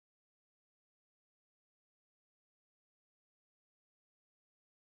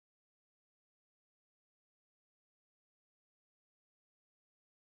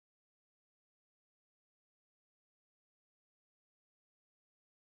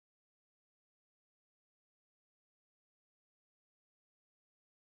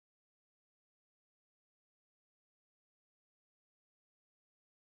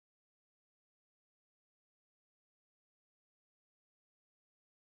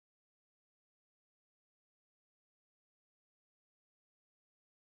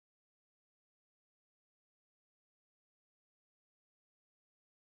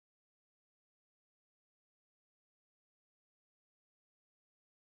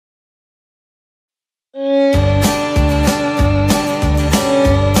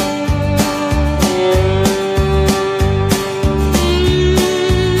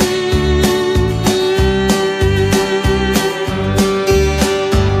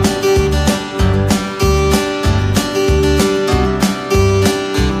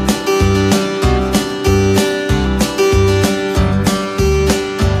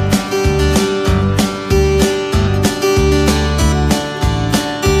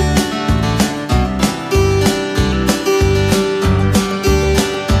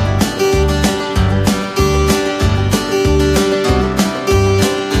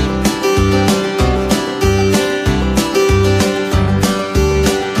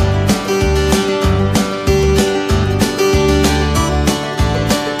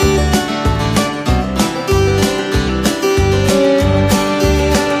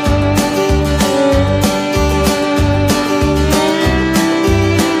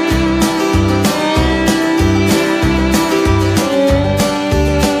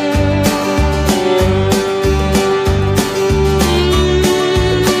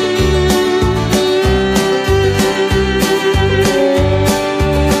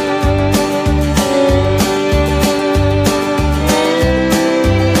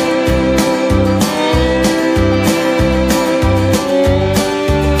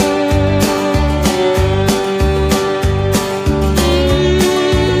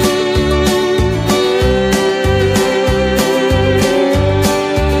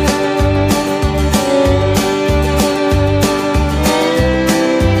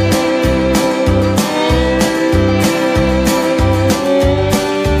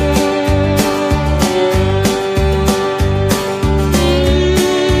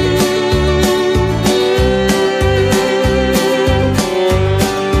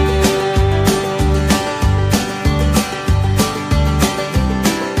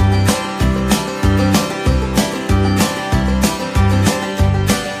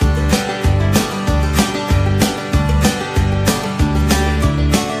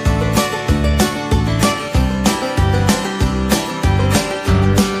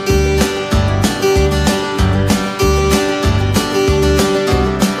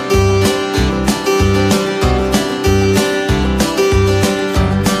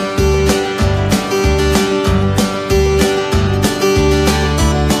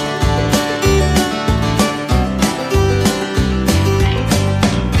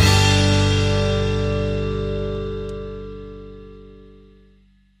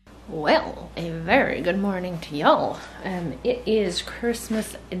morning to y'all. It is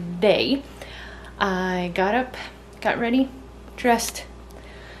Christmas Day. I got up, got ready, dressed,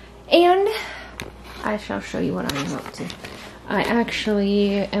 and I shall show you what I'm up to. I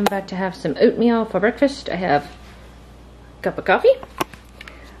actually am about to have some oatmeal for breakfast. I have a cup of coffee.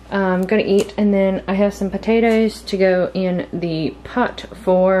 I'm gonna eat, and then I have some potatoes to go in the pot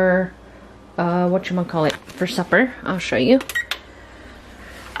for for supper. I'll show you.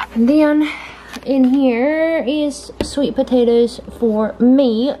 And then in here is sweet potatoes for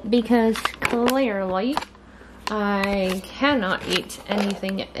me, because clearly I cannot eat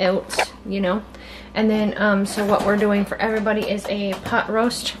anything else, you know. And then so what we're doing for everybody is a pot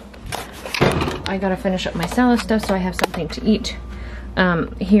roast. I gotta finish up my salad stuff so I have something to eat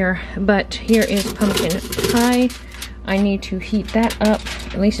here. But here is pumpkin pie. I need to heat that up,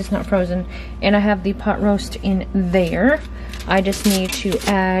 at least it's not frozen. And I have the pot roast in there. I just need to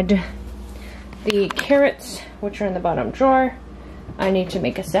add the carrots, which are in the bottom drawer. I need to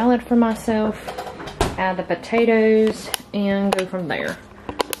make a salad for myself, add the potatoes, and go from there.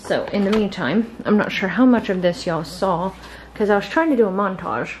 So in the meantime, I'm not sure how much of this y'all saw, because I was trying to do a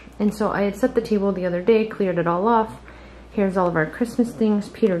montage. And so I had set the table the other day, cleared it all off. Here's all of our Christmas things.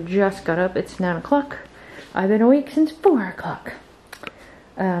 Peter just got up, it's 9 o'clock. I've been awake since 4 o'clock.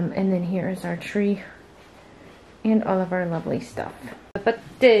 And then here is our tree and all of our lovely stuff. The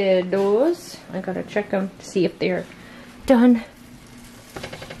potatoes, I gotta check them to see if they're done.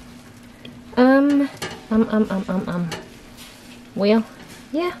 Well,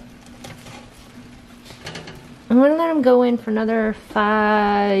 yeah. I'm gonna let them go in for another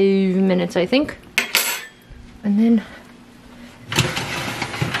 5 minutes, I think. And then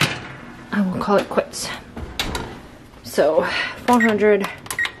I will call it quits. So 400,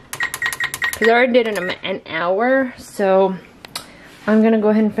 because I already did it in an hour, so I'm gonna go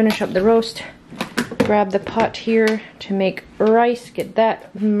ahead and finish up the roast, grab the pot here to make rice, get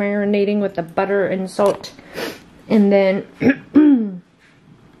that marinating with the butter and salt, and then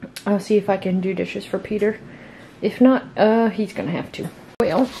I'll see if I can do dishes for Peter. If not, he's gonna have to.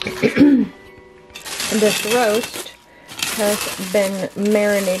 Well, this roast has been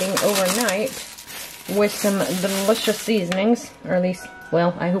marinating overnight with some delicious seasonings, or at least,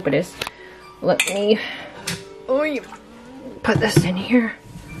 well, I hope it is. Let me put this in here.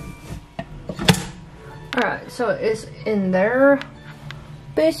 Alright, so it's in there,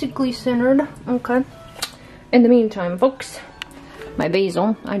 basically centered. Okay. In the meantime, folks, my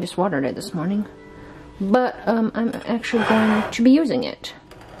basil, I just watered it this morning, but I'm actually going to be using it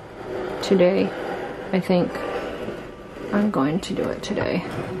today. I think I'm going to do it today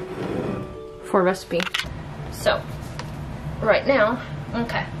for recipe. So right now,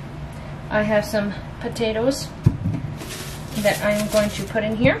 okay, I have some potatoes that I'm going to put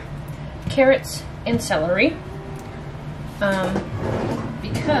in here, carrots and celery,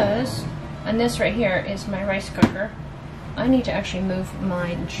 because, and this right here is my rice cooker. I need to actually move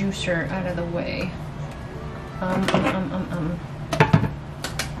my juicer out of the way.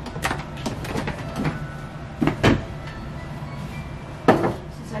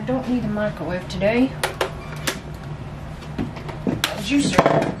 Since I don't need a microwave today, a juicer.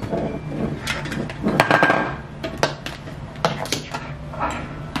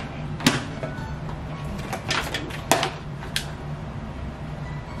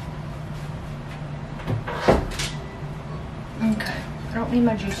 Okay, I don't need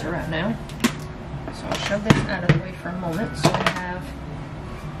my juicer right now, so I'll shove this out of the way for a moment so I have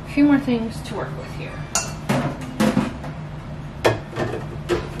a few more things to work with here.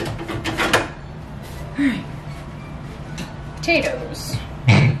 Alright, potatoes.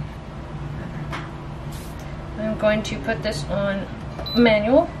 I'm going to put this on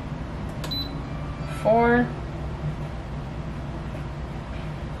manual for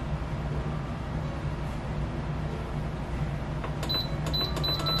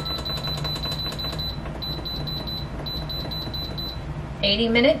 80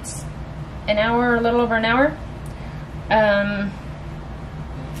 minutes, an hour, a little over an hour. And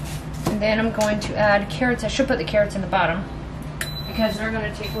then I'm going to add carrots. I should put the carrots in the bottom because they're going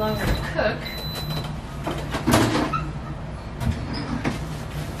to take longer to cook.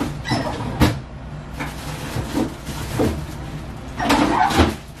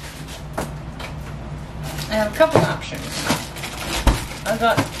 I have a couple options. I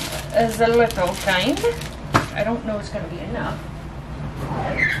got a little kind. I don't know it's going to be enough.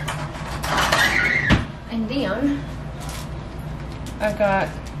 And then I got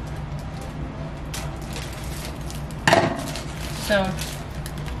some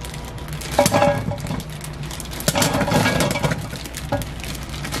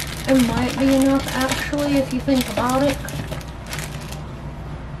It might be enough actually if you think about it.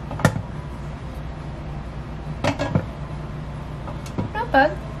 Not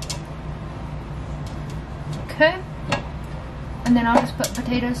bad. Okay. And then I'll just put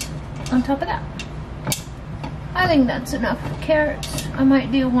potatoes on top of that. I think that's enough. Carrots, I might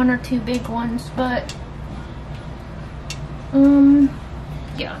do 1 or 2 big ones, but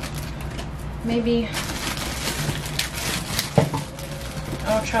yeah. Maybe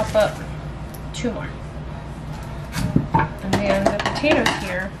I'll chop up 2 more. And then the potatoes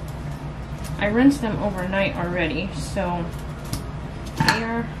here, I rinsed them overnight already, so they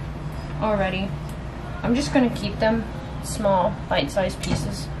are all ready. I'm just gonna keep them small, bite-sized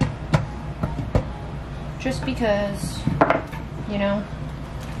pieces. Just because, you know.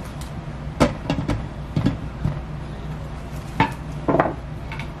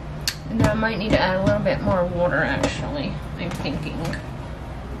 And then I might need to add a little bit more water actually, I'm thinking.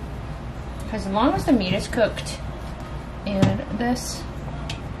 Because as long as the meat is cooked and this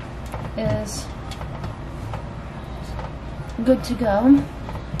is good to go,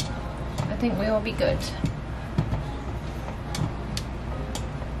 I think we will be good.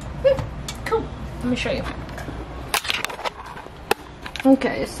 Cool. Let me show you.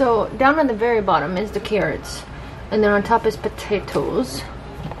 Okay, so down at the very bottom is the carrots, and then on top is potatoes.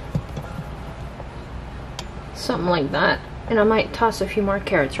 Something like that. And I might toss a few more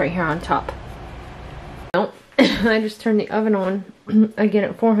carrots right here on top. No, I just turned the oven on again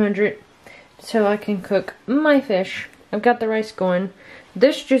at 400 so I can cook my fish. I've got the rice going.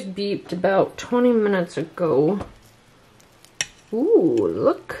 This just beeped about 20 minutes ago. Ooh,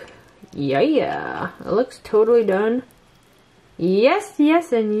 look. Yeah, it looks totally done. Yes,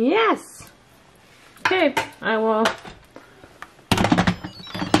 yes, and yes. Okay, I will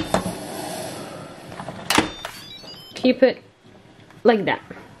keep it like that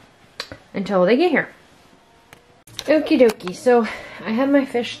until they get here. Okie dokie, so I have my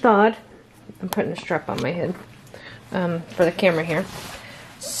fish thawed. I'm putting a strap on my head for the camera here.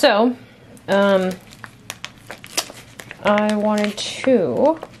 So, I wanted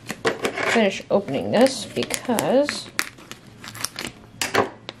to finish opening this because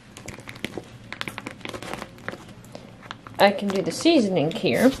I can do the seasoning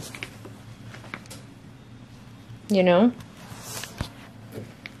here, you know.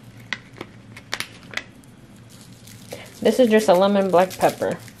 This is just a lemon black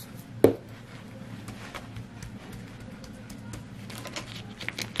pepper.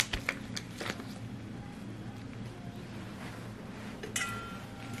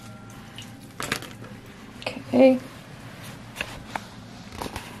 Okay.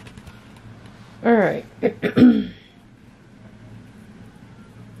 All right.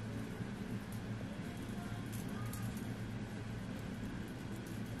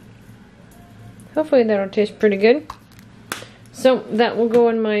 Hopefully that'll taste pretty good. So that will go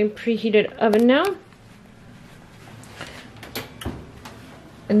in my preheated oven now.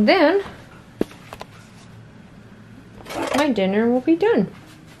 And then my dinner will be done.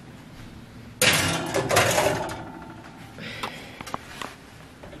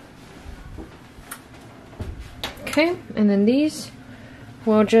 Okay, and then these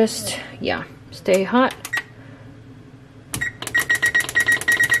will just, yeah, stay hot.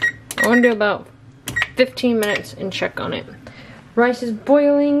 I want to do about 15 minutes and check on it. Rice is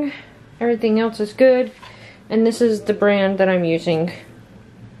boiling, everything else is good, and this is the brand that I'm using.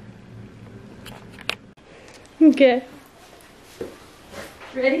 Okay.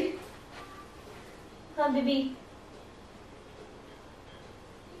 Ready? How baby?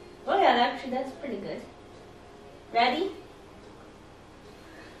 Oh yeah, actually that's pretty good. Ready?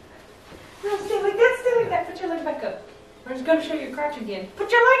 No, stay like that, stay like that. Put your leg back up. I'm just gonna show you your crotch again. Put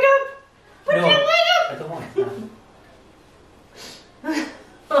your leg up! Put your leg up! I don't want.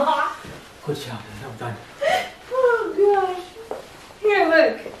 Good job, I'm done. Oh gosh. Here,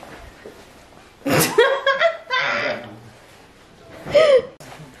 look.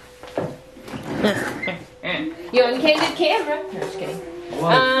 You on candid camera? No, just kidding.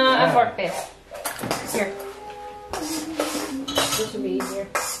 A fork this. Here. This would be easier.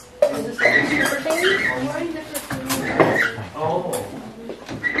 Is this like a super thingy? Oh.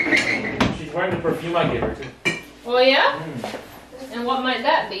 She's wearing the perfume I gave her too. Oh yeah? And what might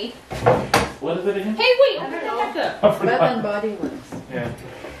that be? What is it again? Hey, wait! I don't know. Bath and Body Works. Yeah.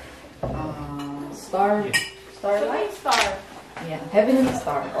 Starlight. Star. Yeah, Heaven and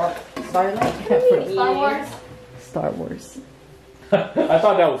Star or Starlight. Star Wars. Star Wars. I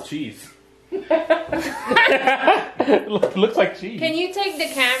thought that was cheese. Looks like cheese. Can you take the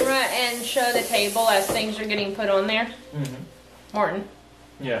camera and show the table as things are getting put on there? Mm-hmm. Morton.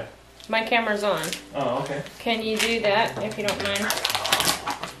 Yeah. My camera's on. Oh, okay. Can you do that if you don't mind?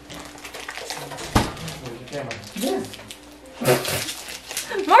 Where's your camera? Yeah.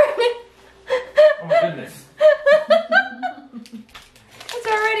 Marvin! Oh my goodness. It's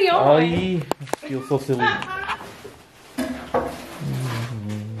already on. I feel so silly.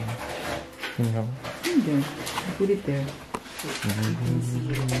 No. There. Put it there. So you can see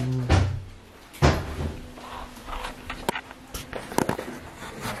it.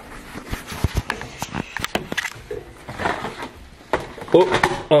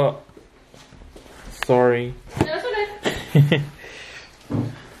 Oh, sorry. That's okay.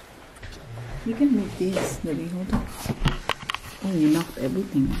 You can make this. Daddy, hold on. Oh, you knocked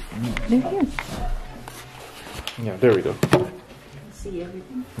everything. There, here. Yeah, there we go. See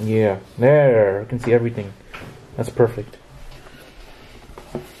everything? Yeah, there. I can see everything. That's perfect.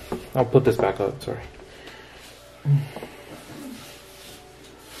 I'll put this back up. Sorry.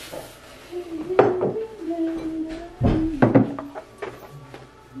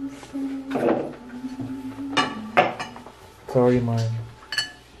 Sorry, Mom.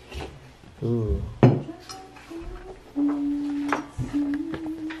 Ooh.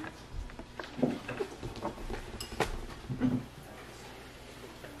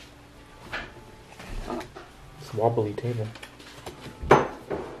 It's a wobbly table.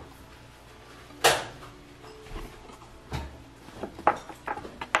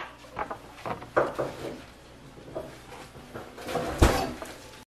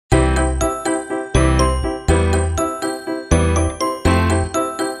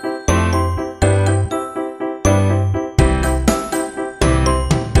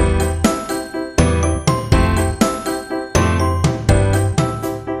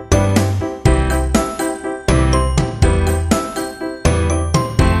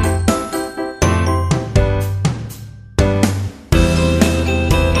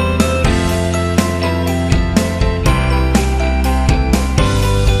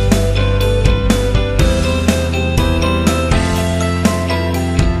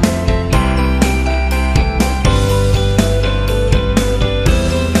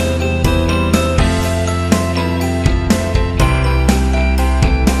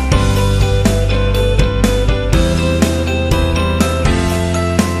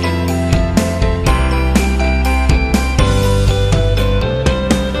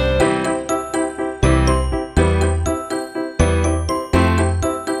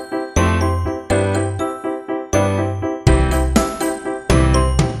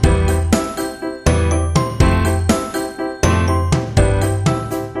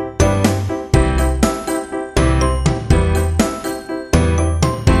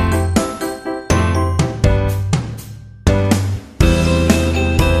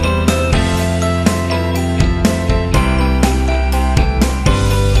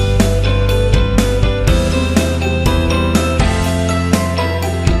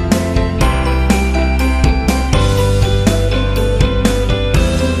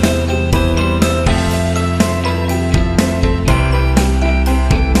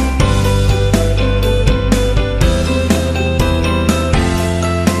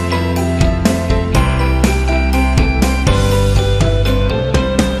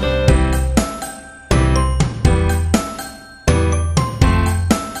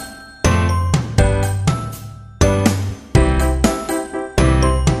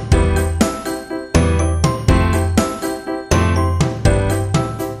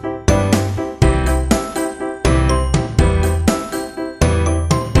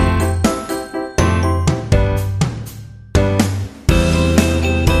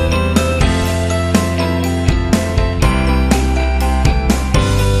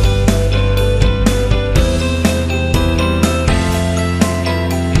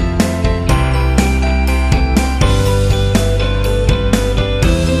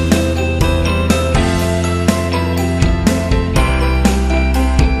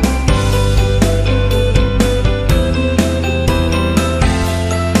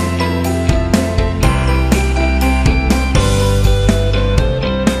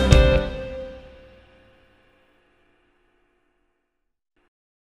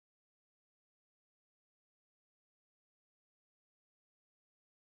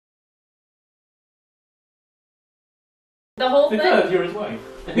 The whole thing? Because you're his wife.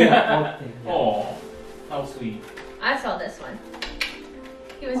 Yeah. Oh, how sweet. I saw this one.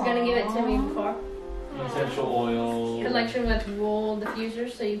 He was gonna give it to me before. Essential oil. Collection with wool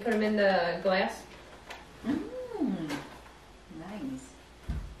diffusers, so you put them in the glass. Nice.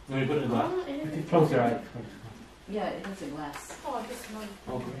 Let me put it in glass. Close your eyes. Yeah, it has a glass. Oh, this one.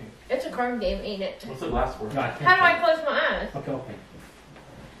 Oh, great. It's a card game, ain't it? What's the glass for? No, I can't. How do I close my eyes? Okay, okay.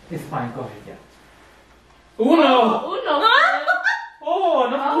 It's fine. Go ahead. Yeah. Uno! Uno. Oh,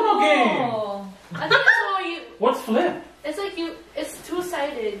 another Uno game! I think that's all you. What's flip? It's like you. It's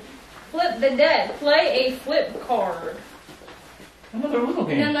two-sided. Flip the deck. Play a flip card. Another Uno And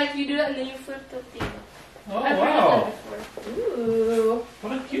then game. like you do that, and then you flip the thing. Oh, I've heard of wow. that before. Ooh.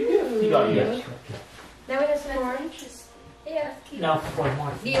 What a cute gift you got Yeah. here. Sure. Yeah. Now we have some more. Interesting. Yeah. Now for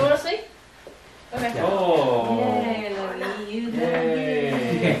more. Do you want to see? Okay. Yeah. Oh. Yay, Lovey, you You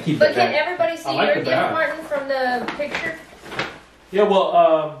Yay. can keep But it can back. everybody see I like your the gift, bag. Martin, from the picture? Yeah,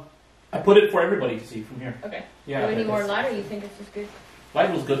 well, I put it for everybody to see from here. Okay. Yeah. Do we need more that's- light, or you think it's just good?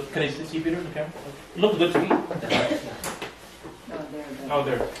 Light was good. Can I see Peter in the camera? It looked good to me. Oh,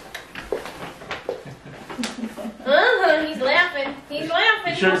 there, there. Oh, there. He's laughing. He's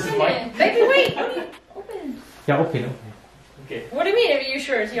laughing. You sure this is Open mine? it. Baby, wait. Open. Yeah. Okay. Okay. What do you mean? Are you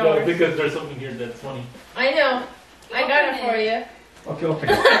sure it's No, yours? because there's something here that's funny. I know. I got it for you. Okay. Open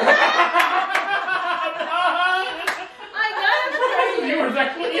it. I got it for This is you. yours,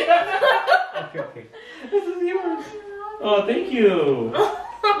 actually. Okay. Okay. This is yours. Oh, thank you.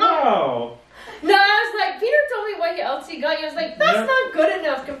 Wow. No, I was like, Peter told me what else he got. He was like, that's Yeah. not good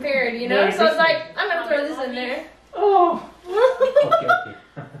enough compared, you know? Yeah, So I was like, I'm going to throw this in there. Oh, Okay.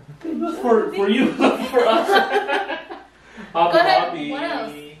 Okay. that's for you, for us. Hobby, Go ahead. Hobby. What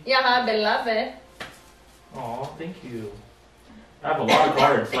else? Yeah, I love it. Oh, thank you. I have a lot of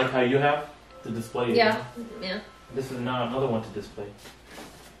cards, like how you have to display. Yeah. Yeah. This is now another one to display.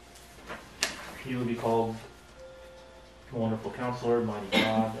 You will be called Wonderful Counselor, Mighty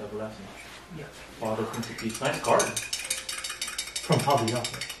God, Everlasting Yeah. Father, Prince of Peace. Nice card. From Hobby Lobby.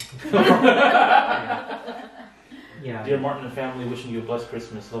 Yeah. Dear Martin and family, wishing you a blessed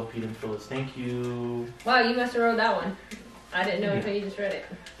Christmas. Love, Pete and Phyllis. Thank you. Wow, you must have wrote that one. I didn't know Yeah. until you just read it.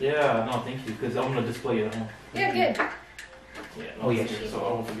 Yeah, no, thank you, because I'm going to display it at home. Yeah, good. Yeah, Oh, yes. So I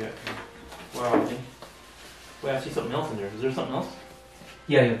won't forget. Wow, thank you. Wait, I see something else in there. Is there something else?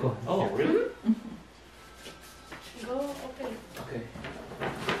 Yeah. Yeah. Go ahead. Oh, really? Go open it. Okay.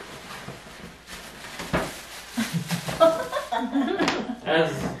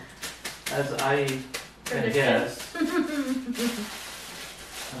 As I can Tradition. guess,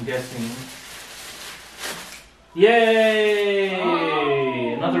 I'm guessing. Yay!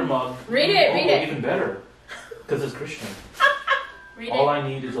 Oh. Another mug. Read it, read it. Even better, because it's Christian. Read All it. I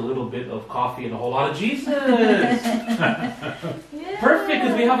need is a little bit of coffee and a whole lot of Jesus. Yeah. Perfect,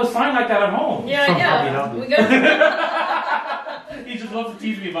 because we have a sign like that at home. Yeah, From I Hobby know. Lobby. We got He just loves to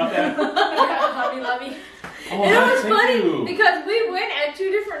tease me about that. Hobby Lobby. Oh, And it was thank funny you. because we went at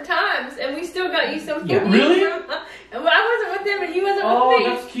 2 different times and we still got you some Yeah. food. Really? And I wasn't with him and he wasn't Oh, with me.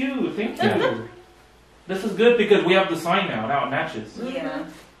 that's cute. Thank you. Yeah. This is good because we have the sign now. Now it matches. Yeah.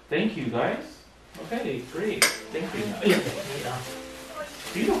 Thank you, guys. Okay, great. Thank you. Yeah.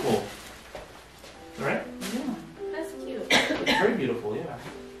 Beautiful. Right? Yeah. That's cute. It's very beautiful, yeah.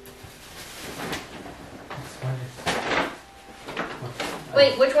 This one is.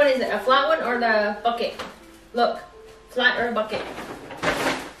 Wait, which one is it? A flat one or the bucket? Look, flat or a bucket?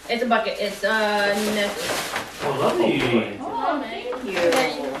 It's a bucket. It's necklace. Oh, lovely. Oh, thank you.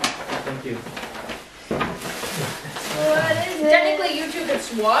 Thank you. What is it? Technically, you two could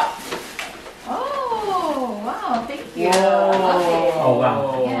swap. Oh, wow, thank you. Whoa. Oh,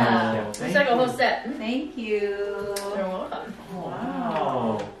 wow. Yeah. It's like a whole set. Thank you. You're welcome.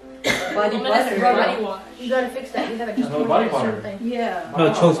 Wow. Body I'm gonna butter. body right? wash. You gotta fix that. You haven't just No put body it in a certain butter. thing. Yeah.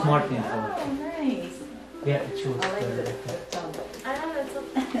 No, chose Martin. Oh, nice. Yeah, choose I like the. the I don't know. It's a,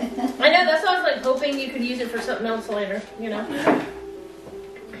 I know, that's why I was like hoping you could use it for something else later, you know?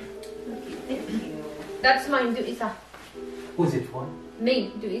 Thank you. That's mine, do isa. Who's it for?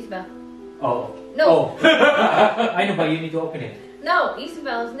 Me, do Isabel. Oh. No, Oh. I know, but you need to open it. no,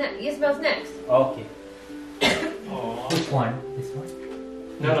 Isabel's next. Isabel's next. Okay. Aw. Which one? This one?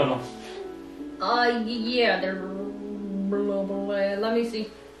 No. Yeah, they're. Blah, blah, blah. Let me see.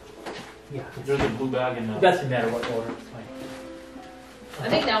 Yeah. There's a blue bag in It there. doesn't matter what order. It's fine. I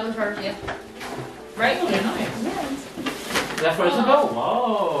think that one's hers, yeah. Right? Yes. That's where Isabel.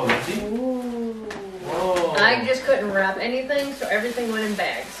 Whoa, you see? Ooh. Whoa. I just couldn't wrap anything, so everything went in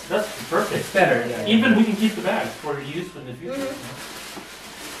bags. That's perfect. It's better. Yeah. Even we can keep the bags for use in the future.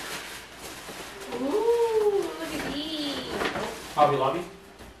 ooh, look at these. Hobby Lobby?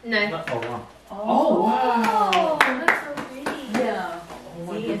 No. No. Oh wow. Oh, wow. Oh, that's so pretty. Yeah. Oh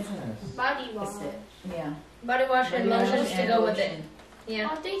my See, it's- goodness. Body wash. That's it. Yeah. Body wash and Body wash lotions to and go with it. lotion. Yeah.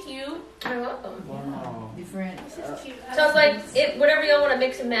 Oh, thank you. You're welcome. Wow. Different. This is cute. So it's like, whatever y'all want to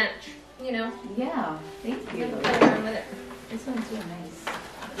mix and match, you know? Yeah. Thank You you. can play around with it. This one's so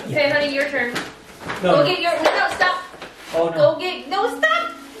nice. Okay, honey, your turn. No. Go get your. No, stop. Oh no. Go get. No,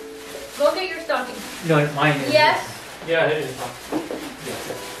 stop. Go get your stocking. No, mine is. Yes. Yeah, it is.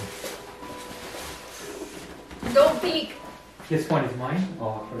 Don't peek. This one is mine?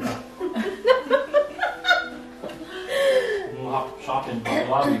 Oh, I forgot. We'll hop shopping in the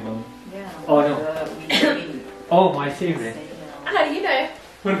lobby, man. Yeah. Oh, no. We Oh, my favorite. How do you know?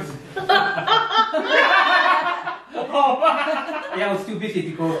 What is it? Yeah, I was too busy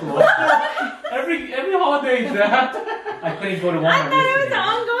to go to work. Every holiday is that. I couldn't go to I Walmart thought it was an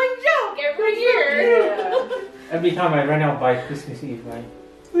yesterday. ongoing joke every year. Yeah. Every time I run out by Christmas Eve, right?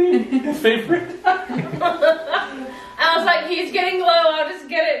 His favorite. I was like, he's getting low. I'll just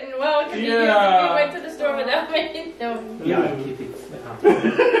get it. And well, because he went to the store without me. No. Yeah, I keep it.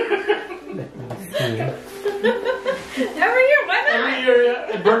 Every year, why Every not? year,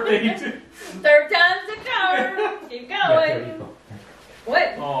 yeah. And birthday too. Third time's the charm. Keep Yeah, going. there you go. What?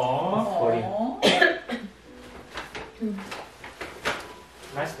 Aww. Aw.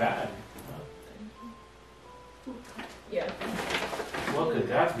 Nice bag. Yeah. What could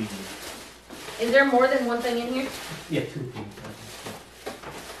that be? Is there more than one thing in here? Yeah, 2 things.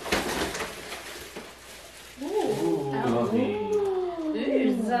 Ooh, lovely.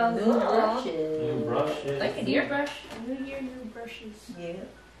 New brushes. New brushes. Like a deer brush. New year, new brushes. Yeah.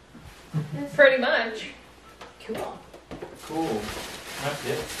 Pretty much. Cool. Cool. That's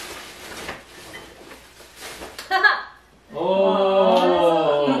it.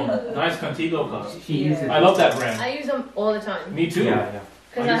 Oh, Nice Contigo cups. She uses I love that brand. I use them all the time. Me too. Yeah, yeah.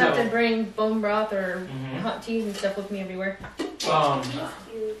 Because I I use have that to bring bone broth or Mhm. hot teas and stuff with me everywhere. It's Um, cute.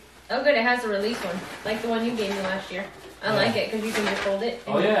 Oh, good. It has a release one. Like the one you gave me last year. I Yeah. like it because you can just hold it.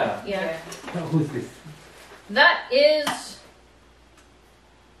 oh yeah. Yeah. Oh, who's this? That is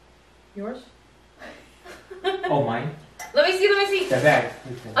yours. Oh, mine? Let me see. Let me see. The bag.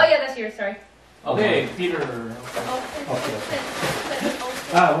 Oh yeah, that's yours. Sorry. Okay, Peter. Okay.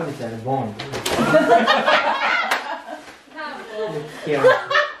 Ah, what is that? A bone. Yeah.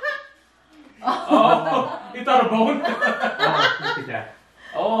 Oh, you thought a bone? Oh, look at that.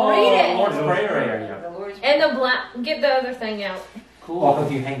 Oh, Read it. Lord's Lord's Prayer. Prayer, yeah. The Lord's And the black. Get the other thing out. Oh, Cool. how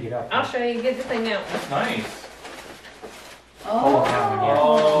do you hang it up? I'll show you. Get the thing out. That's nice. Oh, wow, yeah.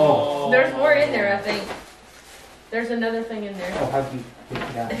 Oh. There's more in there, I think. There's another thing in there. Oh, how do you take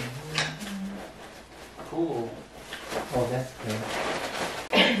it out? Cool. Oh, that's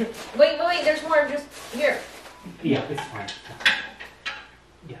good. Wait. There's more. Just here, Yeah, it's fine.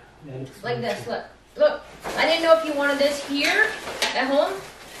 Yeah, that looks like nice. this. Look. I didn't know if you wanted this here at home,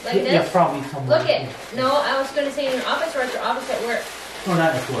 like Yeah, this. probably somewhere. Look it. No, I was gonna say in your office or at your office at work. No,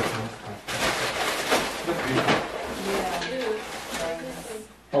 not at work. No, it's fine. That's beautiful. Yeah. Dude,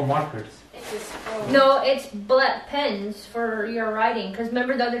 Oh, markers. it's just oh. No, it's black pens for your writing. Cause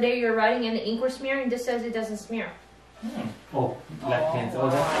remember the other day you were writing and the ink was smearing. This says it doesn't smear. Oh, black pens. Oh,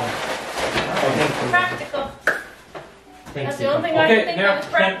 that's fine. Oh, Practical. thank That's you. the only thing I Okay, can think now of is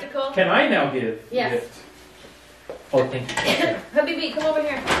practical. Can I now give? Yes. a gift? Oh, thank you. Habibi, come over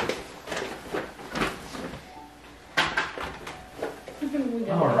here.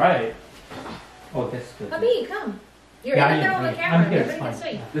 All right. Oh, that's good. Habibi, come. You're Yeah, in the yeah, middle of the yeah. camera. I'm here, it's Everybody can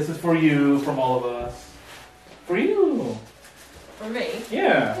fine. see. This is for you from all of us. For you. For me.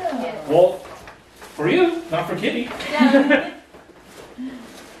 Yeah. Yeah. Well, for you, not for Kitty. Yeah.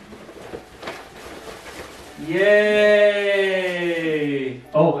 Yay!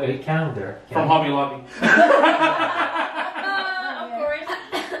 Oh, a calendar. From Hobby Lobby. Of course.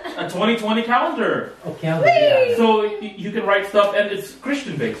 A 2020 calendar. Oh, calendar. Yeah. So you can write stuff and it's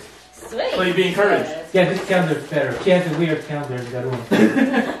Christian based. Sweet. So you'd be encouraged. Yeah, this calendar is better. She has a weird calendar in the room.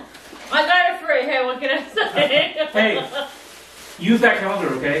 I got it free. Hey, what can I say? Hey, use that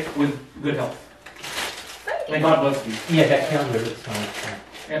calendar, okay? With good health. Thank May you. God bless you. Yeah, that calendar looks nice.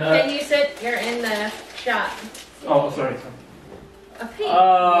 And Can you sit? You're in the shot. oh, sorry. A peek.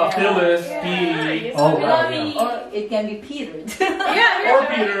 Phyllis, Yeah. Pete, Oh, We wow, love yeah. you. Or it can be petered. Yeah, or you're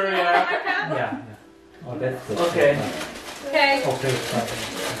Peter, yeah. Yeah, yeah. Oh, that's good. Okay. Okay. Okay, fine.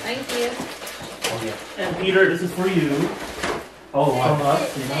 Thank you. Oh, yeah. And Peter, this is for you. Oh, From wow.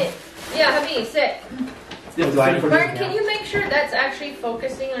 us, you know. Sit. Yeah, Habibi, sit. This is Do I- for Martin, you. can you make sure that's actually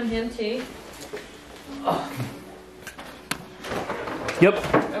focusing on him too? Yep.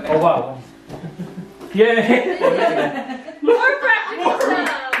 Oh, wow. Yay! More practical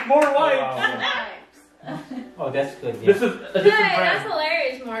stuff. More Oh, white. wow, yeah. Oh, that's good. Yeah. This is a Hey, different that's brand.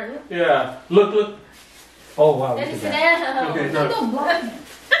 hilarious, Martin. Yeah. Look. Oh, wow. Look And at sit that. down. Okay, No, so. black.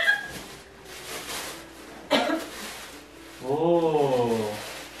 Oh.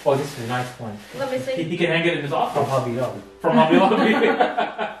 Oh, this is a nice one. Let me see. He can hang it in his From office. Hobby Lobby. From Hobby Lobby.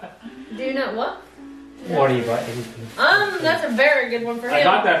 Do you know what? worry about anything. That's a very good one for him. I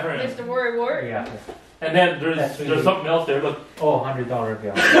got that for him. Mr. Worry Wart. Yeah. And then That's there's really- something else there. Look. Oh, $100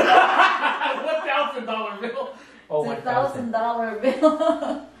 bill. $1,000 bill. Oh, It's $1,000. $1,000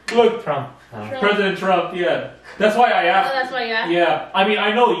 bill. Look, Trump. President Trump. Yeah, that's why I Oh, asked. that's why you asked? Yeah, I mean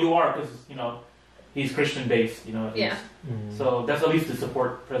I know you are because he's Christian based. At Yeah. least. So that's at least to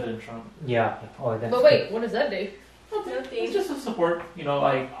support President Trump. Yeah. Oh, that's But wait, what does that do? It's just a support.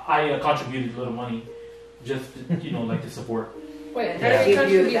 Like I contributed a little money, just to, like to support. Wait, how Yeah. do you Give you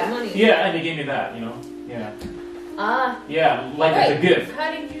contribute that? money? Yeah, and they gave me that. Yeah, Ah. yeah, like as a gift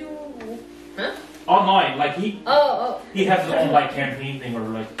How did you... Huh? online. Like he Oh, has his own like campaign thing or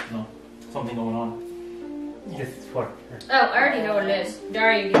like something going on. just for her. oh. Oh, I already know what it is.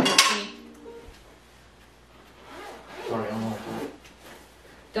 Daria gave it to me. Sorry, I don't know.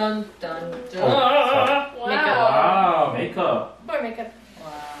 Dun, dun, dun. Oh, Wow, makeup. Boy makeup.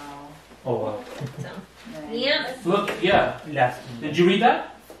 Wow. Oh, wow. So. Nice. Yeah. Look, yeah. Last. Did you read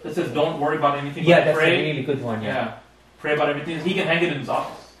that? It says, "Don't worry about anything. Yeah, but that's a pray." really good one. Yeah. Yeah, pray about everything. He can hang it in his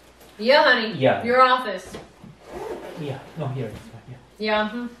office. Yeah, honey. Yeah. Your office. Yeah. No, here it's fine. Yeah.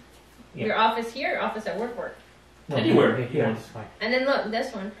 Yeah. Yeah. Your office here, office at work. No, Anywhere. Here it's fine. And then look,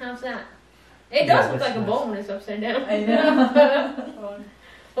 this one. How's that? It Yeah, does look that's like a nice. bowl when it's upside down. I know.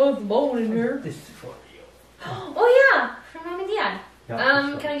 Oh, it's a bowl in here. This is for you. Oh yeah, from mom and dad.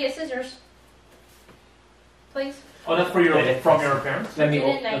 Yeah, Can I get scissors, please? Oh, that's for from your parents. Let me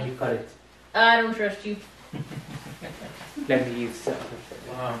Didn't let I- me cut it. I don't trust you. Let me use.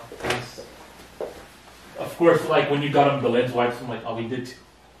 Wow. Nice. Of course, like when you got him the lens wipes, I'm like, oh, we did too.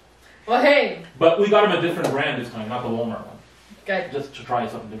 Well, hey, But we got him a different brand this time, not the Walmart one, guys, just to try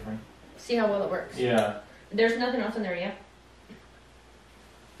something different. see how well it works. Yeah. There's nothing else in there yet.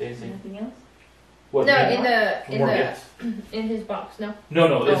 Daisy. Anything else? What? No, you in got? the More gifts? in his box. No.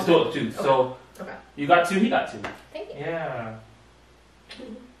 No, it's Oh. still two. So Okay. you got two, he got two. Thank you. Yeah.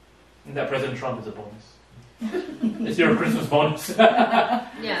 And that President Trump is a bonus. It's your Christmas bonus. Yeah.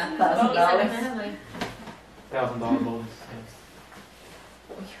 $1,000. He said I'm gonna have my- $1,000 bonus.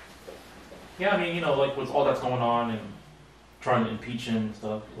 Yeah, I mean, like with all that's going on and trying to impeach him and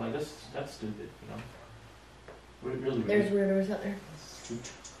stuff, like that's stupid, Really, There's weirdos out there. stupid.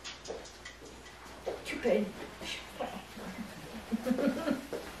 Stupid.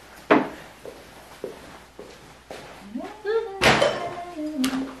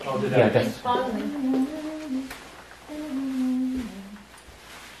 Oh, did Yeah, that? that's- He's following.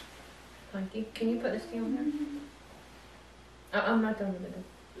 Mikey, can you put this down there? I'm not done with it.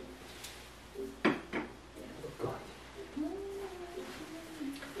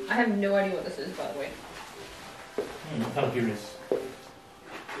 I have no idea what this is, by the way. I'm kind of curious.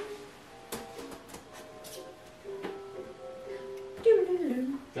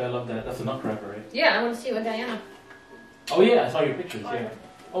 Yeah, I love that. That's a nutcracker, right? Yeah, I want to see what Diana. Oh yeah, I saw your pictures. Yeah.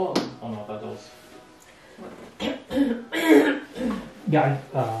 Oh no, I thought that was. Yeah,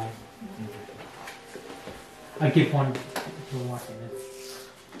 I give one to Martin.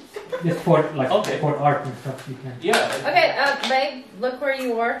 Just for Okay. for art and stuff you can. Yeah. Okay, babe, look where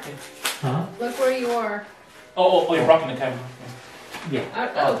you are. Huh? Look where you are. Oh, you're rocking the camera. Yeah.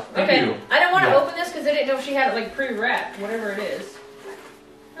 Oh, thank okay. you. I don't want to Yeah. open this because I didn't know if she had it like pre-wrapped, whatever it is.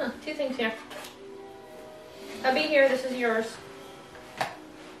 Huh, two things here. I'll be here. This is yours.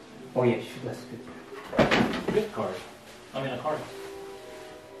 Oh yeah, that's good. Gift card. I mean a card.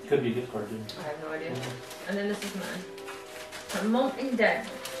 Could be a gift card, too. I have no idea. And then this is mine. From mom and dad.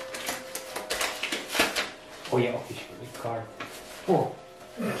 Oh yeah, officially card. Oh.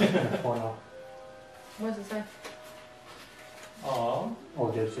 Oh no. What does it say? Oh, Oh,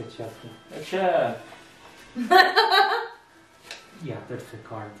 there's a chapter. a check. Yeah, there's a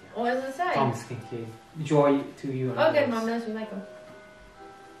card. Yeah. What does it say? Thomas Kincaid. Joy to you. and Oh, good. others. Mom knows we like them.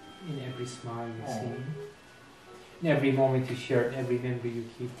 In every smile you Oh. see, in every moment you share, in every memory you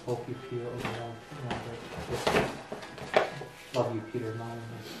keep, hope you feel around. Love you, Peter. Mom.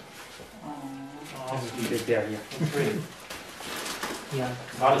 Oh, And Peter there, yeah. that's great. Yeah.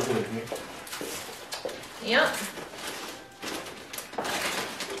 God is good, right? Yep.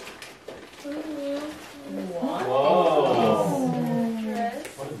 What? Whoa. Dress.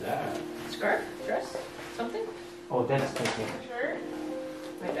 What is that? Scarf? Dress? Something? Oh, that's okay. Shirt.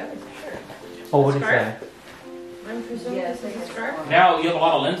 My dad is a shirt. Oh, what is Scarf? that? I'm presuming Yes, this is a scarf. Now you have a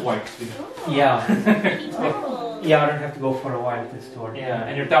lot of lens wipes. Yeah. Oh. Yeah, I don't have to go for a while at the store. Yeah,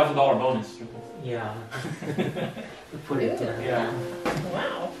 and your $1,000 bonus. Yeah. Put it there. Yeah.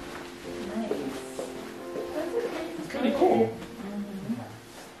 Wow. Nice. It's pretty cool.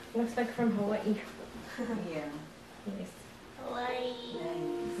 Looks like from Hawaii. Yeah. Nice. Hawaii.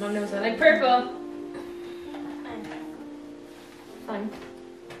 Nice. Mom knows I like purple. fun.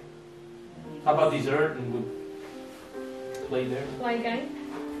 How about dessert and we'll play there? Why guy?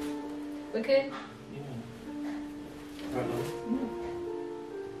 We could. Yeah. Right, Lily?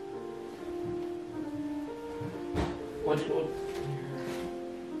 What?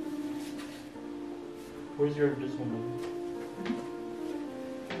 Where's your this one? Lily?